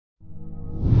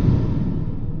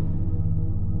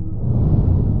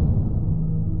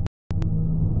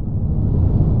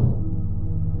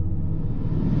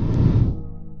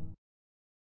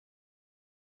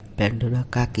Pandora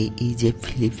Kaaki is a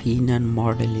Filipino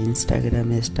model,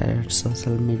 Instagram star, and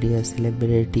social media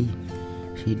celebrity.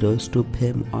 She rose to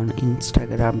fame on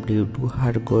Instagram due to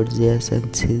her gorgeous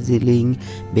and sizzling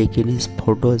bikini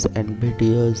photos and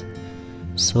videos.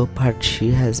 So far,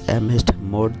 she has amassed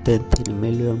more than 3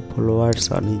 million followers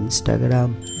on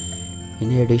Instagram.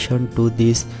 In addition to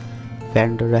this,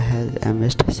 Pandora has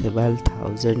amassed several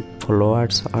thousand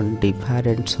followers on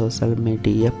different social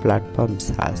media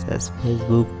platforms such as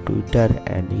Facebook, Twitter,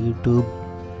 and YouTube.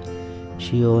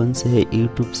 She owns a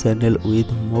YouTube channel with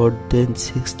more than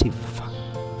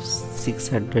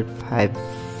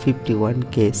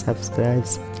 651k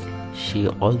subscribers. She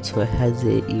also has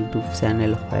a YouTube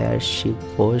channel where she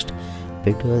posts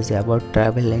videos about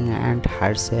traveling and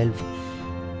herself.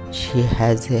 She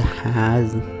has a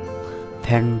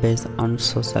fan base on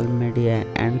social media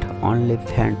and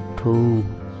OnlyFans too.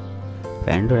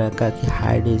 Pandora Kaaki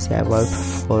height is about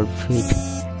 4 feet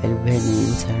 11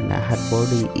 inches and her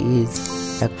body is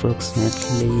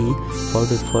approximately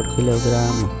 44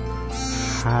 kilograms.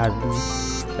 Her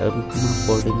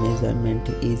body measurement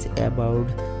is about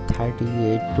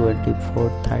 38, 24,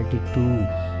 32.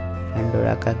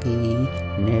 Pandora Kaaki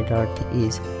net worth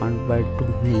is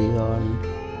 $1.2 million.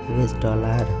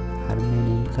 Her main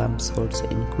income source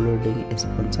including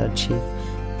sponsorship,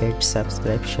 paid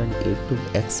subscription, YouTube,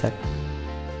 etc.